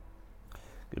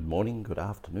Good morning, good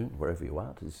afternoon, wherever you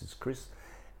are. This is Chris,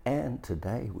 and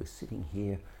today we're sitting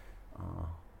here,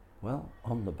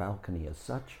 on the balcony as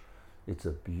such. It's a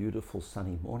beautiful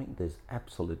sunny morning. There's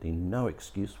absolutely no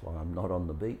excuse why I'm not on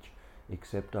the beach,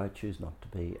 except I choose not to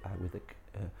be I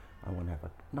want to have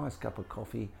a nice cup of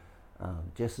coffee.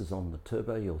 Jess is on the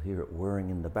turbo. You'll hear it whirring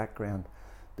in the background.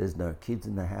 There's no kids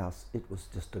in the house. It was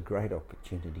just a great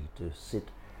opportunity to sit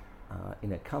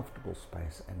in a comfortable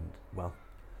space and,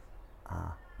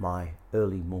 my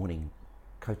early morning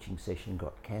coaching session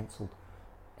got cancelled,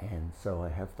 and so I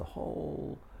have the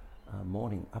whole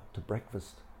morning up to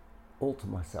breakfast all to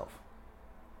myself.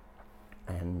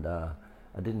 And I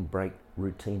didn't break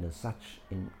routine as such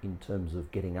in terms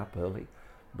of getting up early,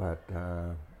 but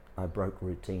I broke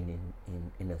routine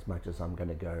in as much as I'm going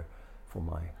to go for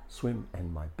my swim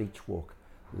and my beach walk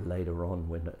later on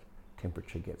when the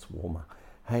temperature gets warmer.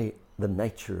 Hey, the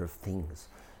nature of things.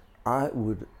 I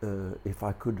would, if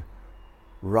I could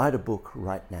write a book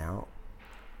right now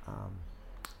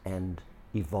and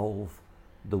evolve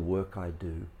the work I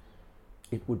do,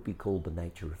 it would be called The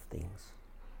Nature of Things.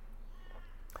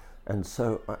 And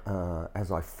so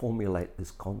as I formulate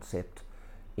this concept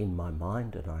in my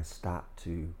mind and I start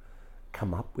to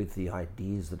come up with the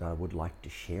ideas that I would like to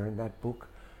share in that book,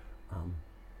 I'm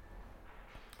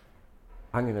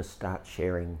going to start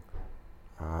sharing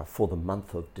for the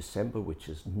month of December, which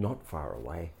is not far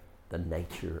away, the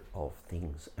nature of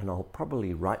things. And I'll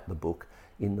probably write the book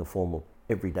in the form of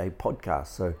everyday podcasts,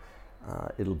 so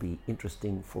it'll be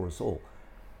interesting for us all.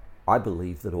 I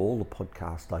believe that all the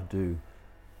podcasts I do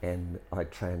and I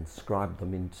transcribe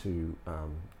them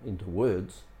into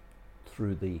words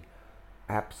through the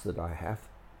apps that I have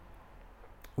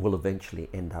will eventually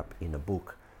end up in a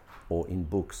book or in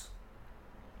books.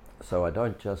 So I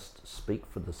don't just speak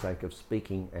for the sake of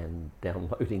speaking and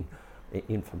downloading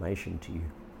information to you.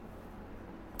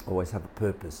 I always have a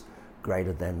purpose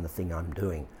greater than the thing I'm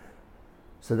doing.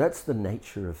 So that's the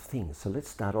nature of things. So let's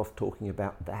start off talking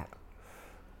about that.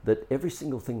 That every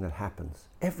single thing that happens,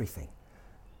 everything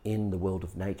in the world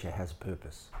of nature has a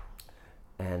purpose.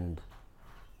 And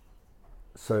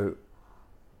so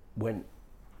when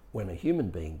a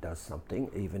human being does something,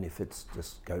 even if it's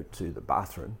just go to the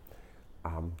bathroom,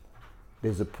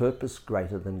 there's a purpose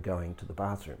greater than going to the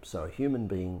bathroom. So a human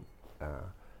being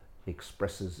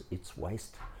expresses its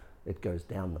waste. It goes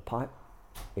down the pipe.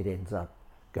 It ends up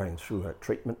going through a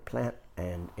treatment plant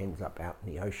and ends up out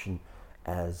in the ocean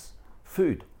as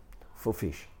food for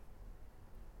fish.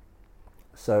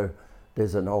 So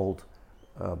there's an old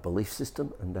belief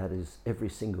system, and that is every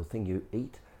single thing you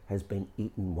eat has been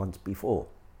eaten once before.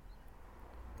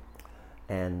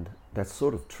 And that's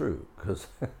sort of true, because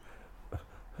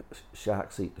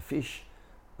sharks eat the fish,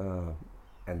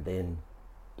 and then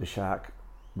the shark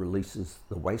releases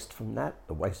the waste from that.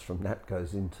 The waste from that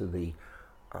goes into the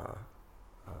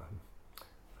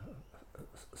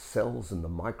cells and the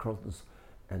microns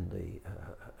and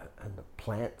the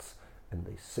plants and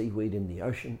the seaweed in the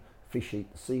ocean. Fish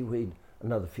eat the seaweed,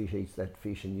 another fish eats that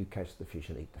fish, and you catch the fish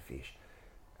and eat the fish.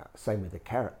 Same with the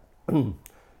carrot.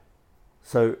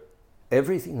 So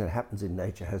everything that happens in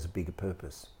nature has a bigger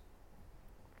purpose.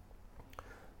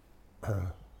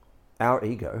 Our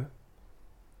ego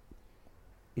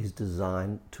is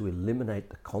designed to eliminate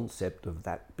the concept of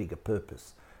that bigger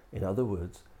purpose. In other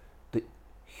words, the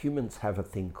humans have a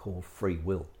thing called free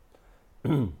will,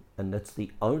 and that's the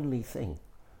only thing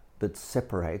that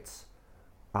separates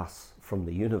us from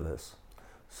the universe.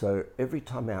 So every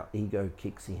time our ego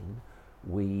kicks in,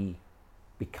 we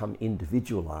become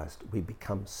individualized, we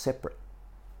become separate.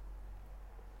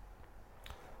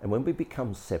 And when we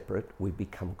become separate, we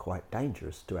become quite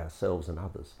dangerous to ourselves and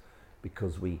others,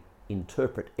 because we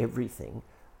interpret everything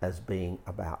as being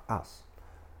about us.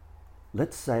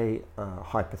 Let's say,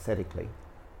 hypothetically,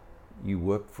 you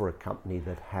work for a company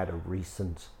that had a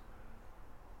recent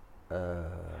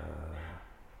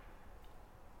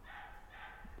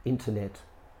internet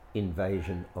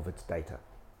invasion of its data.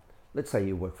 Let's say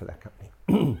you work for that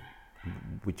company,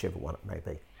 whichever one it may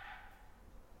be.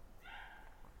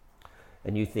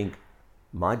 And you think,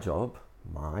 my job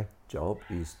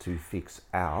is to fix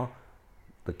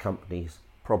the company's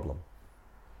problem.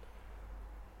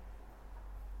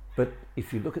 But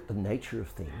if you look at the nature of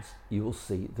things, you will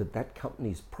see that that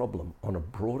company's problem on a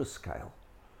broader scale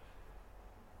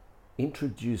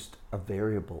introduced a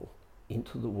variable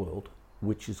into the world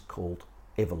which is called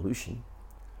evolution.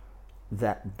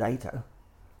 That data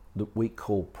that we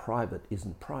call private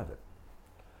isn't private.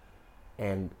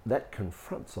 And that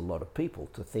confronts a lot of people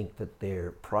to think that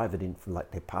their private info, like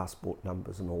their passport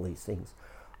numbers and all these things,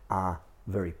 are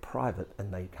very private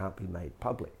and they can't be made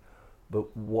public.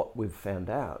 But what we've found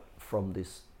out from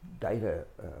this data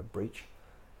breach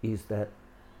is that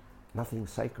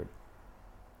nothing's sacred.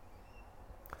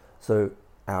 So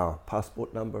our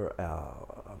passport number,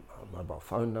 our mobile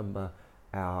phone number,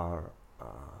 our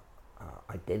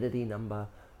identity number,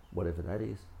 whatever that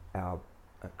is, our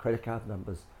credit card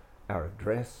numbers, our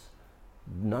address,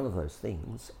 none of those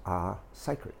things are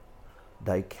sacred.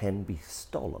 They can be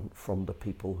stolen from the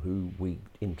people who we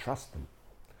entrust them.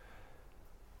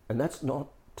 And that's not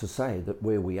to say that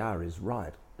where we are is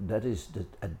right. That is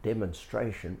a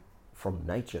demonstration from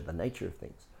nature, the nature of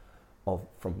things,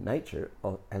 from nature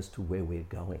as to where we're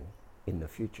going in the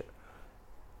future.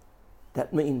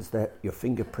 That means that your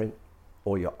fingerprint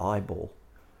or your eyeball,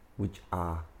 which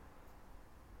are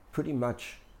pretty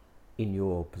much in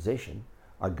your possession,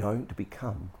 are going to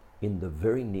become, in the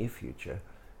very near future,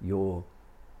 your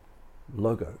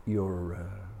logo, your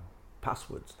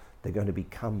passwords. They're going to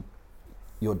become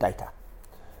your data.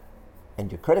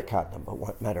 And your credit card number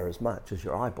won't matter as much as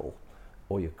your eyeball,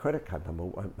 or your credit card number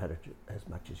won't matter as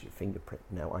much as your fingerprint.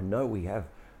 Now, I know we have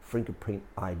fingerprint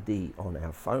ID on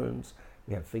our phones,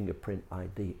 we have fingerprint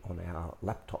ID on our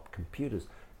laptop computers,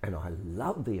 and I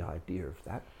love the idea of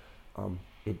that.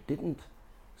 It didn't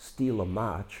steal a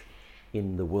march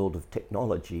in the world of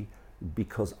technology,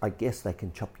 because I guess they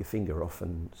can chop your finger off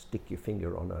and stick your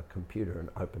finger on a computer and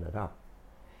open it up.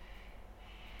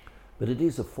 But it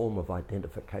is a form of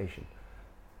identification.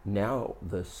 Now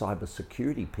the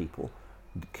cybersecurity people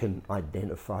can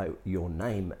identify your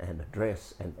name and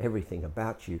address and everything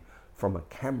about you from a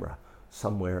camera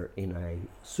somewhere in a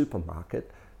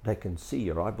supermarket. They can see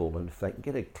your eyeball, and if they can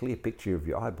get a clear picture of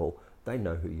your eyeball, they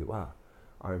know who you are.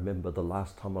 I remember the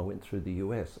last time I went through the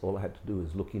US, all I had to do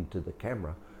was look into the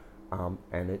camera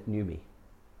and it knew me.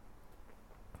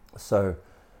 So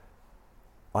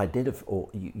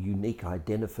unique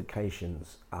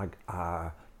identifications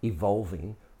are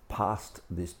evolving past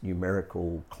this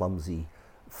numerical, clumsy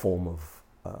form of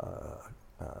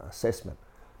assessment.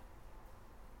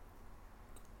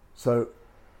 So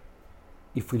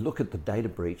if we look at the data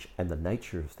breach and the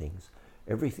nature of things,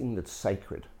 everything that's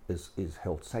sacred is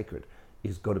held sacred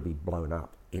is got to be blown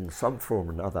up in some form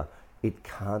or another. It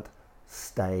can't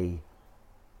stay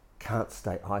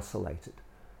isolated.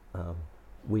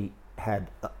 We had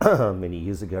many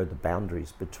years ago the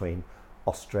boundaries between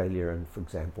Australia and, for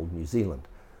example, New Zealand.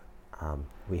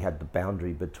 We had the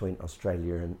boundary between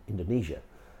Australia and Indonesia,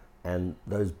 and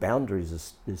those boundaries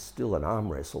is still an arm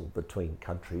wrestle between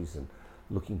countries and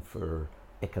looking for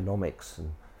economics.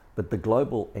 But the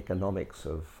global economics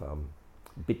of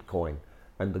Bitcoin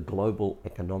and the global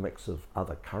economics of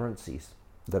other currencies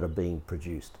that are being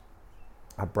produced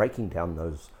are breaking down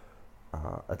those,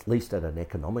 at least at an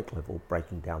economic level,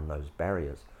 breaking down those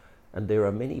barriers. And there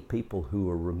are many people who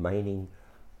are remaining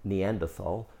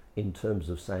Neanderthal in terms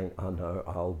of saying, oh no,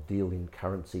 I'll deal in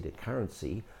currency to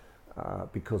currency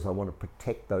because I want to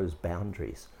protect those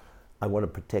boundaries. I want to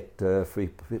protect,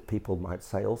 people might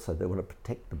say also, they want to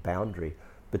protect the boundary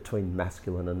between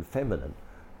masculine and feminine,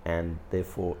 and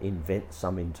therefore invent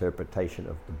some interpretation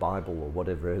of the Bible or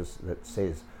whatever it is that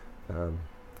says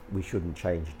we shouldn't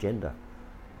change gender.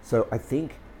 So I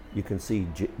think you can see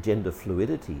gender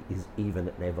fluidity is even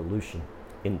an evolution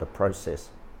in the process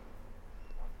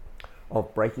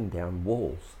of breaking down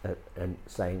walls and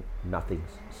saying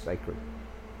nothing's sacred.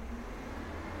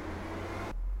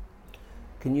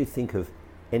 Can you think of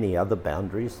any other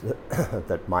boundaries that,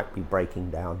 that might be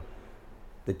breaking down,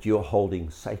 that you're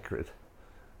holding sacred,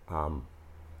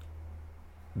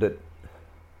 that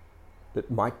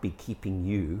might be keeping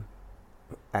you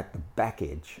at the back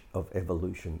edge of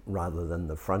evolution rather than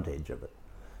the front edge of it?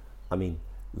 I mean,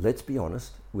 let's be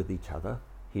honest with each other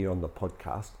here on the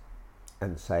podcast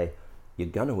and say, you're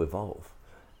going to evolve,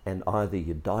 and either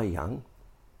you die young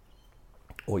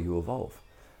or you evolve.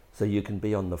 So you can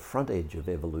be on the front edge of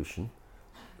evolution,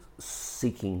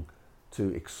 seeking to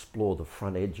explore the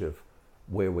front edge of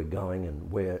where we're going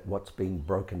and what's being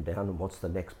broken down and what's the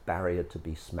next barrier to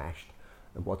be smashed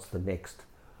and what's the next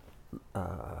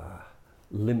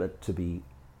limit to be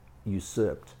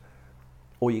usurped.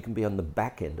 Or you can be on the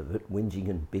back end of it, whinging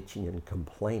and bitching and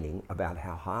complaining about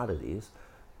how hard it is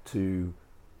to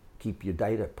keep your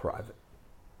data private.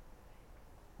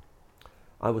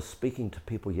 I was speaking to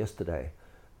people yesterday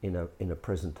in a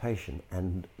presentation,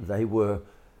 and they were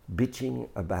bitching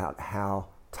about how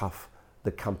tough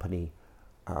the company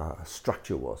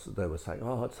structure was. They were saying,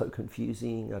 oh, it's so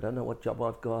confusing, I don't know what job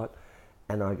I've got.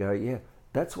 And I go, yeah,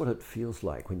 that's what it feels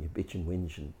like when you bitch and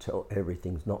whinge and tell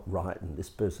everything's not right and this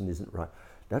person isn't right.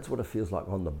 That's what it feels like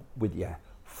with your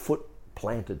foot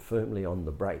planted firmly on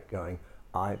the brake, going,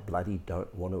 I bloody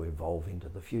don't want to evolve into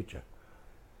the future.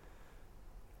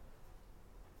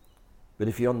 But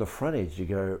if you're on the front edge, you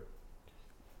go,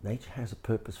 nature has a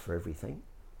purpose for everything.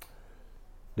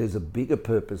 There's a bigger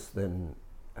purpose than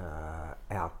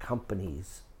our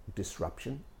company's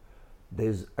disruption.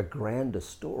 There's a grander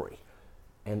story.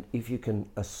 And if you can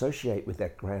associate with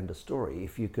that grander story,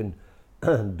 if you can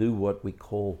do what we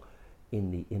call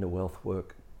in the inner wealth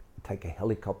work, take a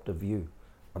helicopter view,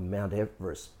 a Mount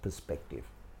Everest perspective,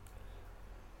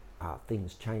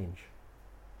 things change.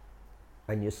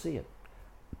 And you see it.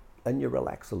 And you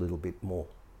relax a little bit more.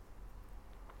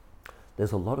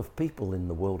 There's a lot of people in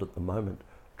the world at the moment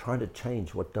trying to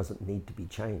change what doesn't need to be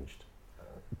changed.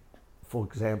 For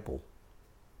example,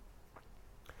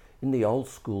 in the old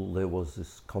school, there was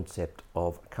this concept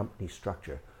of company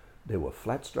structure. There were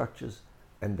flat structures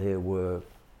and there were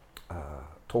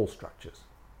tall structures.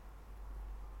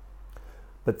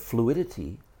 But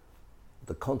fluidity,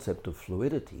 the concept of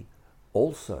fluidity,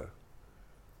 also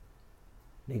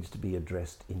needs to be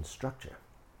addressed in structure.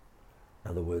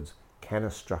 In other words, can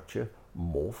a structure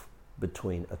morph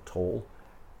between a tall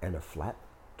and a flat,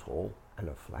 tall and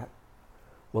a flat?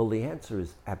 Well, the answer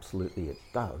is absolutely it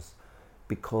does,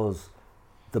 because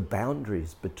the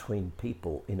boundaries between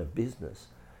people in a business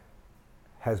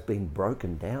has been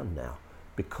broken down now,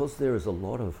 because there is a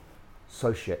lot of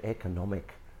socioeconomic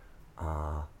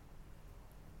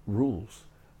rules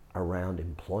around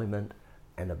employment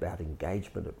and about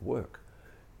engagement at work.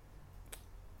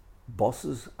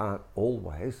 Bosses aren't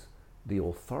always the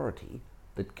authority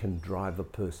that can drive a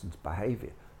person's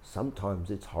behavior.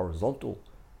 Sometimes it's horizontal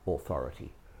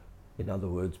authority. In other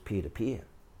words, peer-to-peer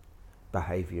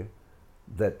behavior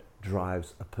that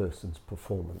drives a person's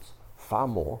performance far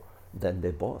more than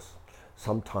their boss.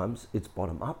 Sometimes it's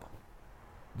bottom-up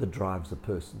that drives a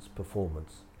person's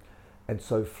performance. And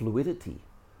so fluidity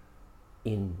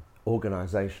in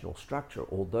organizational structure,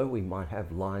 although we might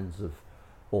have lines of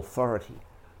authority,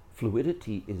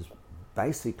 fluidity is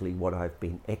basically what I've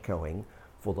been echoing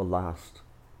for the last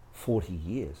 40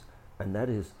 years, and that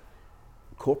is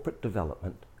corporate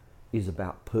development is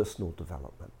about personal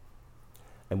development.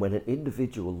 And when an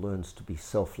individual learns to be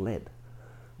self-led,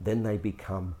 then they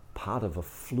become part of a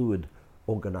fluid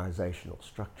organizational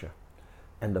structure.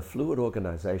 And the fluid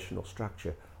organizational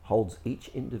structure holds each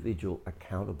individual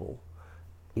accountable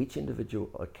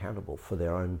for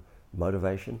their own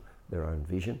motivation, their own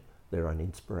vision, their own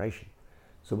inspiration.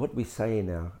 So what we say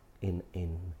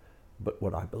but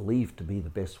what I believe to be the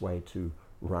best way to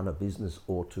run a business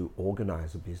or to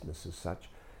organize a business as such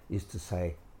is to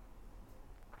say,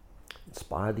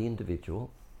 inspire the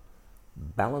individual,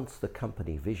 balance the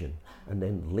company vision, and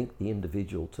then link the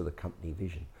individual to the company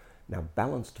vision. Now,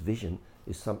 balanced vision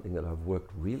is something that I've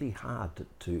worked really hard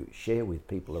to share with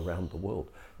people around the world.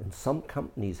 And some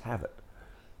companies have it,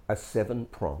 a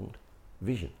 7-pronged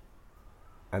vision.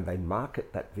 And they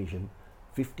market that vision.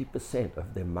 50%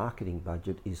 of their marketing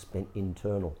budget is spent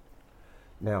internal.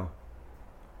 Now,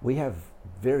 we have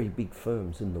very big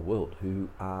firms in the world who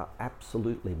are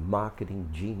absolutely marketing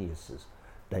geniuses.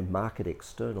 They market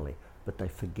externally, but they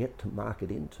forget to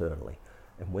market internally.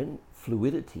 And when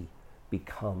fluidity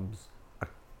becomes a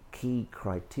key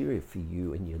criteria for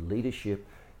you in your leadership,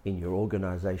 in your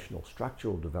organizational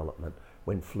structural development,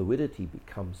 when fluidity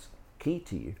becomes key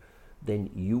to you, then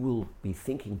you will be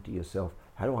thinking to yourself,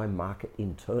 how do I market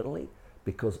internally?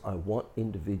 Because I want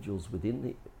individuals within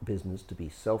the business to be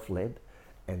self-led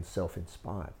and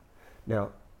self-inspired.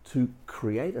 Now, to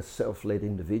create a self-led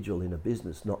individual in a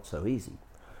business, not so easy,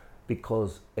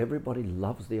 because everybody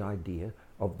loves the idea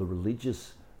of the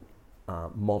religious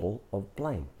model of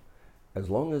blame. As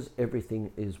long as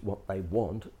everything is what they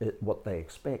want, what they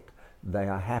expect, they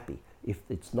are happy. If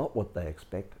it's not what they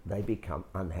expect, they become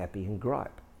unhappy and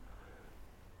gripe.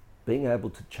 Being able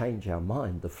to change our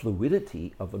mind, the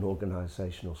fluidity of an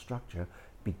organizational structure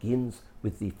begins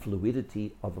with the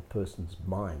fluidity of a person's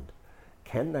mind.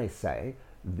 Can they say,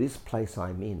 this place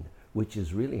I'm in, which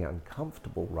is really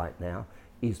uncomfortable right now,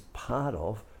 is part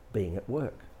of being at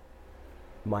work?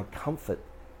 My comfort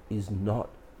is not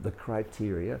the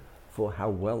criteria for how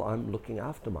well I'm looking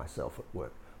after myself at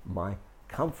work. My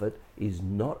comfort is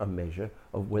not a measure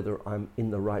of whether I'm in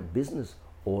the right business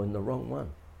or in the wrong one.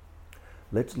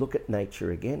 Let's look at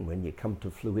nature again when you come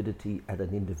to fluidity at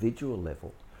an individual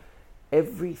level.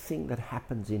 Everything that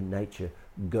happens in nature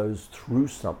goes through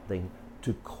something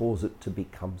to cause it to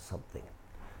become something.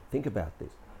 Think about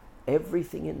this.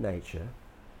 Everything in nature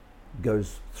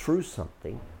goes through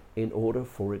something in order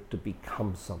for it to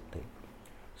become something.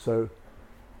 So,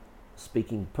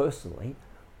 speaking personally,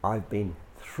 I've been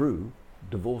through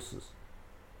divorces.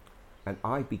 and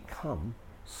I become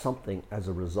something as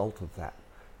a result of that.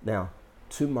 Now,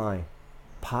 to my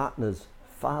partner's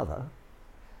father,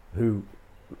 who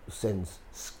sends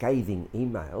scathing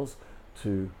emails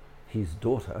to his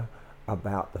daughter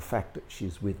about the fact that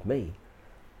she's with me,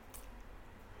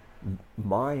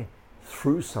 my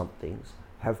through somethings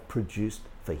have produced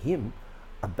for him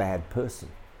a bad person,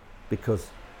 because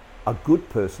a good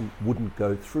person wouldn't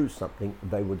go through something,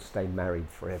 they would stay married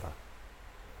forever.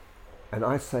 And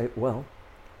I say, well,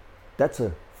 that's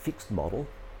a fixed model,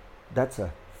 that's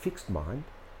a fixed mind,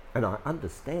 and I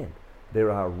understand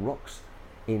there are rocks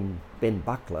in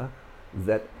Benbuckler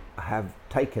that have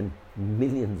taken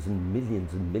millions and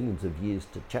millions and millions of years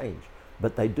to change,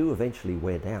 but they do eventually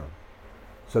wear down.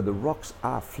 So the rocks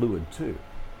are fluid too,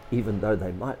 even though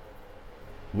they might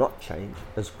not change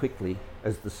as quickly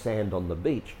as the sand on the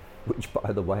beach, which,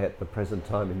 by the way, at the present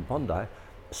time in Bondi,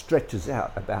 stretches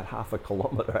out about half a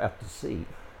kilometre out to sea,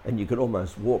 and you can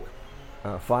almost walk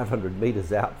 500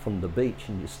 metres out from the beach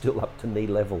and you're still up to knee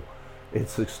level.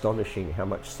 It's astonishing how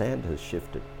much sand has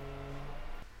shifted.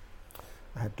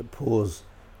 I had to pause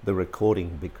the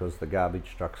recording because the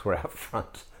garbage trucks were out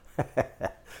front.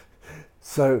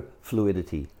 So,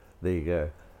 fluidity, there you go.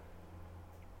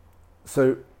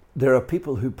 So there are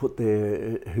people who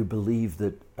who believe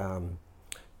that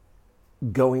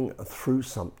going through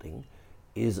something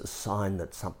is a sign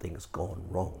that something's gone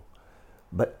wrong.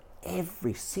 But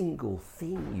every single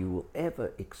thing you will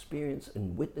ever experience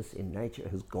and witness in nature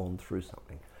has gone through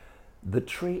something. The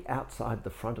tree outside the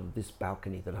front of this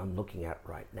balcony that I'm looking at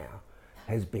right now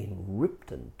has been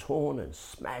ripped and torn and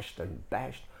smashed and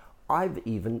bashed. I've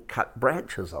even cut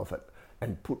branches of it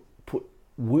and put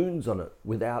wounds on it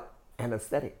without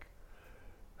anesthetic.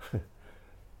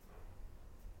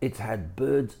 It's had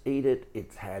birds eat it,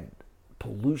 it's had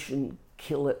pollution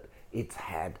kill it, it's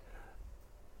had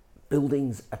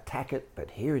buildings attack it,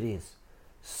 but here it is,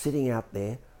 sitting out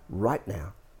there right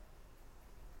now,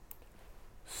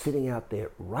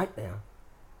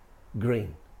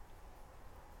 green.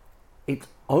 It's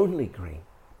only green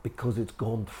because it's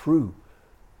gone through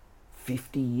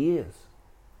 50 years.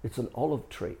 It's an olive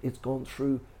tree. It's gone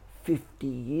through 50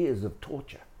 years of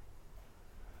torture.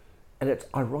 And it's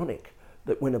ironic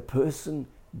that when a person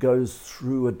goes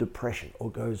through a depression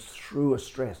or goes through a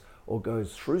stress or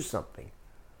goes through something,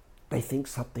 they think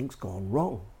something's gone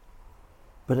wrong.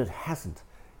 But it hasn't.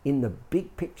 In the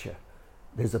big picture,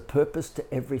 there's a purpose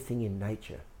to everything in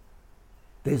nature.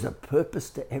 There's a purpose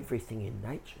to everything in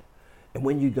nature. And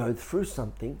when you go through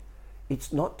something,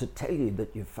 it's not to tell you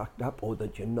that you're fucked up or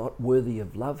that you're not worthy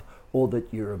of love or that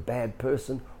you're a bad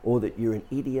person or that you're an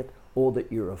idiot or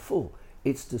that you're a fool.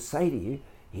 It's to say to you,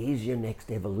 here's your next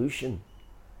evolution.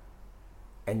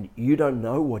 And you don't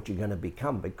know what you're going to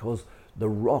become, because the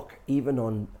rock, even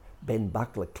on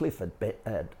Benbuckler Cliff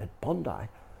at Bondi,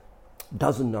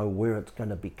 doesn't know where it's going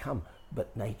to become,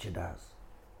 but nature does.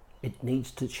 It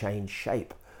needs to change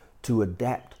shape to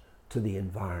adapt to the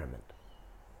environment.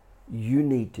 You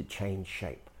need to change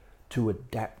shape to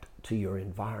adapt to your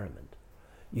environment.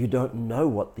 You don't know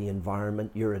what the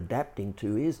environment you're adapting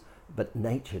to is, but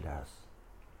nature does.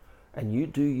 And you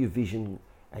do your vision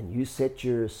and you set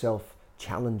yourself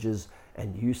challenges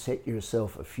and you set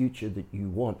yourself a future that you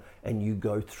want, and you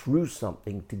go through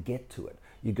something to get to it.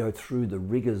 You go through the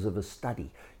rigors of a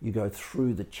study. You go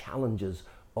through the challenges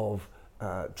of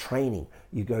training.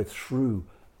 You go through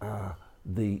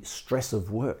the stress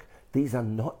of work. These are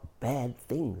not bad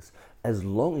things, as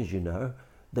long as you know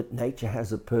that nature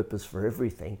has a purpose for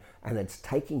everything, and it's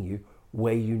taking you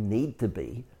where you need to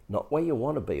be, not where you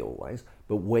want to be always,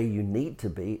 but where you need to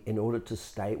be in order to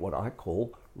stay what I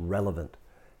call relevant.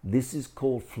 This is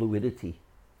called fluidity.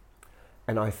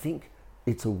 And I think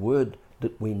it's a word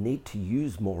that we need to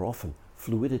use more often,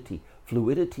 fluidity.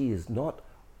 Fluidity is not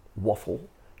waffle,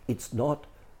 it's not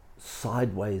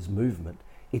sideways movement,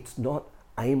 it's not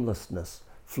aimlessness.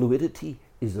 Fluidity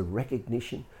is a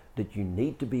recognition that you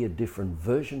need to be a different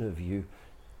version of you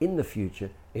in the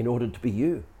future in order to be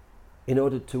you, in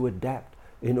order to adapt,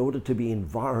 in order to be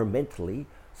environmentally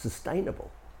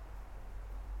sustainable.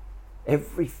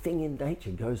 Everything in nature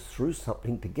goes through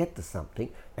something to get to something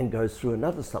and goes through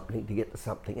another something to get to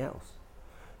something else.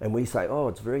 And we say, oh,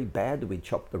 it's very bad that we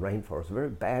chopped the rainforest, very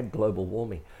bad global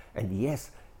warming. And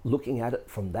yes, looking at it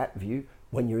from that view,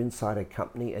 when you're inside a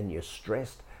company and you're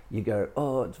stressed, you go,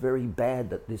 oh, it's very bad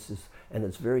that this is, and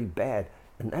it's very bad.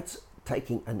 And that's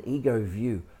taking an ego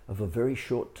view of a very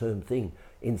short-term thing,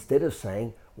 instead of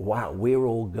saying, wow, we're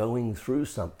all going through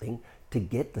something to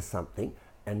get to something,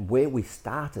 and where we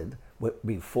started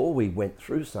before we went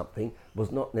through something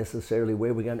was not necessarily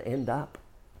where we're going to end up.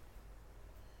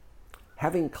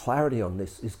 Having clarity on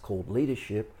this is called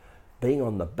leadership. Being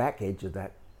on the back edge of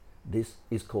that, this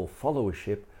is called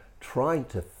followership. Trying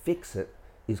to fix it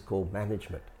is called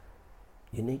management.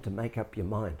 You need to make up your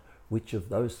mind which of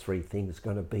those three things is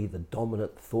going to be the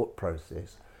dominant thought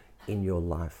process in your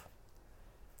life.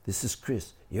 This is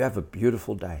Chris. You have a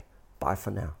beautiful day. Bye for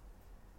now.